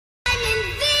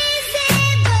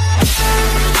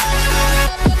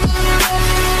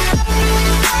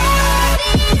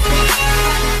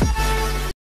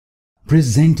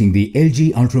Presenting the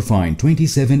LG Ultrafine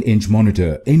 27-inch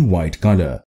monitor in white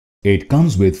color. It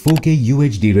comes with 4K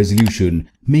UHD resolution,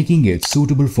 making it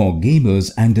suitable for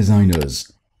gamers and designers.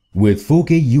 With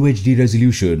 4K UHD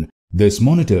resolution, this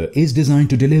monitor is designed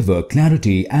to deliver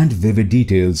clarity and vivid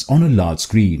details on a large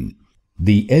screen.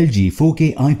 The LG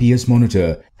 4K IPS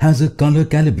monitor has a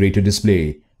color-calibrated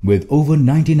display with over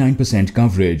 99%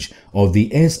 coverage of the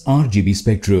sRGB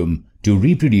spectrum to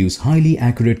reproduce highly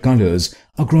accurate colors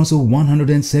across a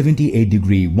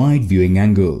 178-degree wide viewing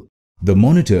angle. The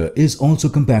monitor is also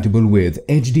compatible with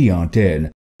HDR10,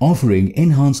 offering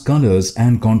enhanced colors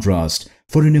and contrast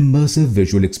for an immersive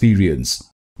visual experience.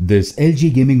 This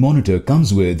LG gaming monitor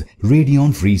comes with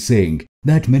Radeon FreeSync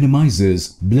that minimizes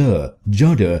blur,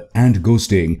 judder and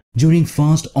ghosting during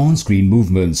fast on-screen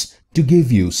movements to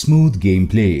give you smooth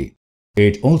gameplay.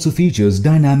 It also features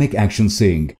Dynamic Action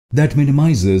Sync that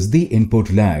minimizes the input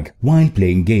lag while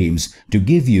playing games to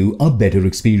give you a better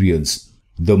experience.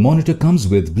 The monitor comes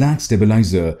with black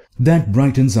stabilizer that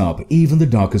brightens up even the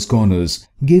darkest corners,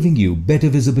 giving you better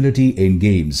visibility in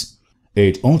games.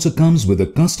 It also comes with a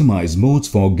customized modes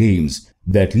for games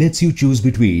that lets you choose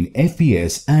between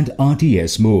FPS and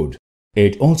RTS mode.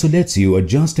 It also lets you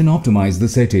adjust and optimize the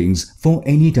settings for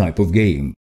any type of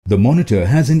game. The monitor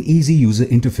has an easy user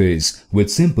interface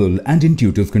with simple and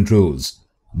intuitive controls.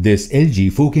 This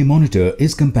LG 4K monitor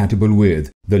is compatible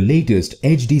with the latest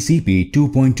HDCP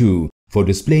 2.2 for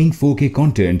displaying 4K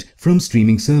content from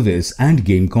streaming service and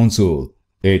game console.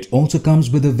 It also comes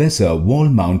with a VESA wall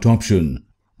mount option.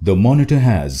 The monitor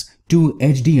has 2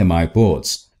 HDMI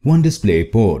ports, 1 display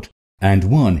port, and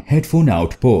 1 headphone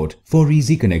out port for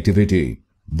easy connectivity.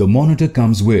 The monitor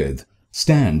comes with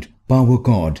stand, power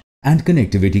cord, and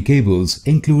connectivity cables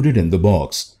included in the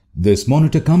box. This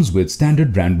monitor comes with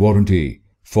standard brand warranty.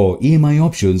 For EMI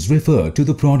options, refer to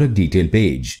the product detail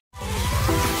page.